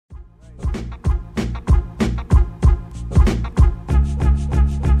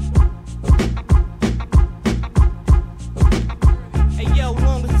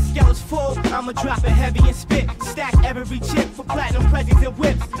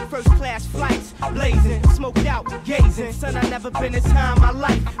first class flights, blazing, smoked out, gazing. Son, I never been this high in my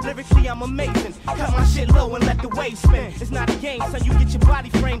life. Lyrically, I'm amazing. Cut my shit low and let the waves spin. It's not a game, son, you get your body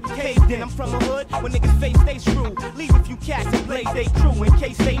frame caved in. I'm from a hood where niggas face stays true. Leave a few cats and blaze they crew in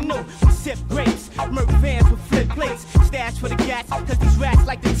case they knew. We sip grapes, murk vans with flip plates. Stash for the gats, cause these rats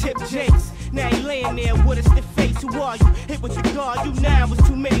like to tip jakes. Now he laying there with a stiff face. Who are you? Hit with the guard, you now was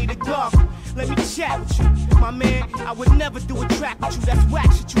too many to guard. Let me chat with you, my man. I would never do a track with you. That's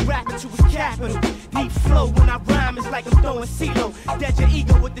whack shit you rapping to is capital. Deep flow when I rhyme, it's like I'm throwing CeeLo. Dead your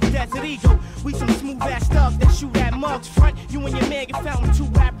ego with the desert ego. We some smooth ass thugs that shoot at mugs. Front, you and your man get found in 2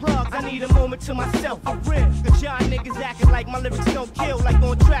 rap rugs. I need a moment to myself for real. Cause y'all niggas acting like my lyrics don't kill. Like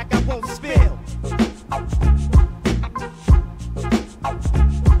on track, I won't spill.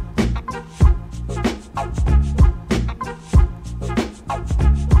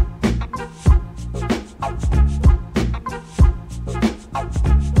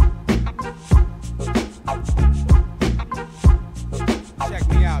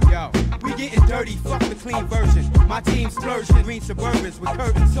 Dirty, fuck the clean version. My team's splurging, green Suburbans with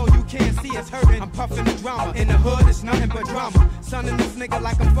curtains, so you can't see us hurting. I'm puffing the drama. In the hood, it's nothing but drama. Sonning this nigga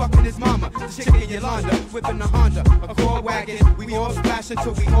like I'm fucking his mama. The chick in Yolanda, whipping the Honda, a core wagon. We all splash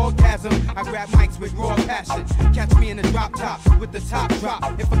until we orgasm. I grab mics with raw passion. Catch me in the drop top with the top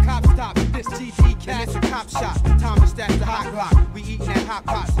drop. If a cop stops, this GD cat, it's a cop shot. Time to stash the hot Glock. We eating at hot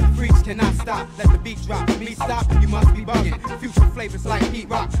pots. Freaks cannot stop. Let the beat drop. Me stop, you must be bugging. Future flavors like Pete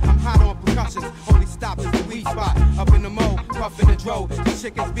Rock. I'm hot on percussion. Only stop is the weed spot. Up in the mo, puffin' the dro. The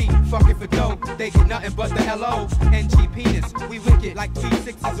chickens beat, fucking for dough. They get nothing but the L-O-N-G penis. We wicked like 3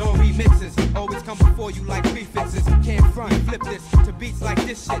 6s on remixes. Always come before you like prefixes. Can't front, flip this to beats like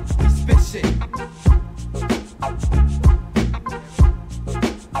this shit. We spit shit.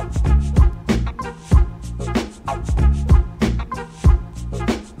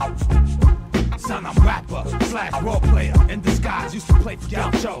 Son, I'm rapper / role player in disguise. Used to play for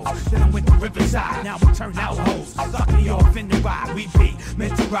gauchos, then I went to Riverside. Now we turn out hoes. Suck me off in the ride. We be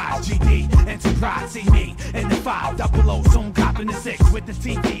meant to rise. GD Enterprise. See me in the 500 soon copping the 6 with the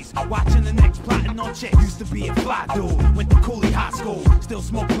TVs. Watching the next plotting on chicks. Used to be a fly dude. Went to Cooley High School. Still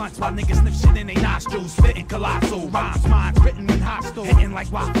smoke blunts while niggas sniff shit in their nostrils. Spitting colossal rhymes. Minds written in hostile. Hitting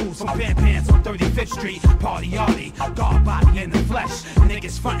like waffles from Pan Pans on 35th Street. Party Arty. Guard body in the flesh.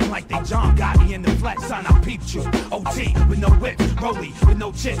 Niggas frontin' like they John Gotti in the flesh. Son, I peeped you. OT with no whip. Rolly with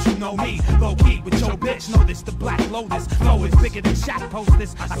no chips. You know me. Low key with your bitch. Notice the Black Lotus. Flow is bigger than Shaq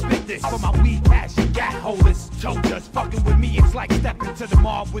posters. I spit this for my weed cash and gat holders. Joe just fucking with me. It's like stepping to the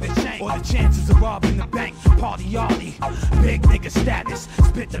mob with a shank. Or the chances of robbing the bank. Party Arty. Big nigga status.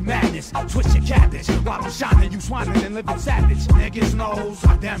 Spit the madness. Twist your cabbage. While I'm shining, you swining and living savage. Niggas knows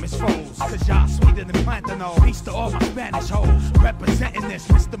I damage foes. Cause y'all sweeter than Plantano. Peace to all my Spanish hoes. Representing this.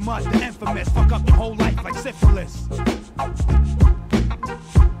 Mr. Mud, the infamous. Fuck up your whole life like syphilis.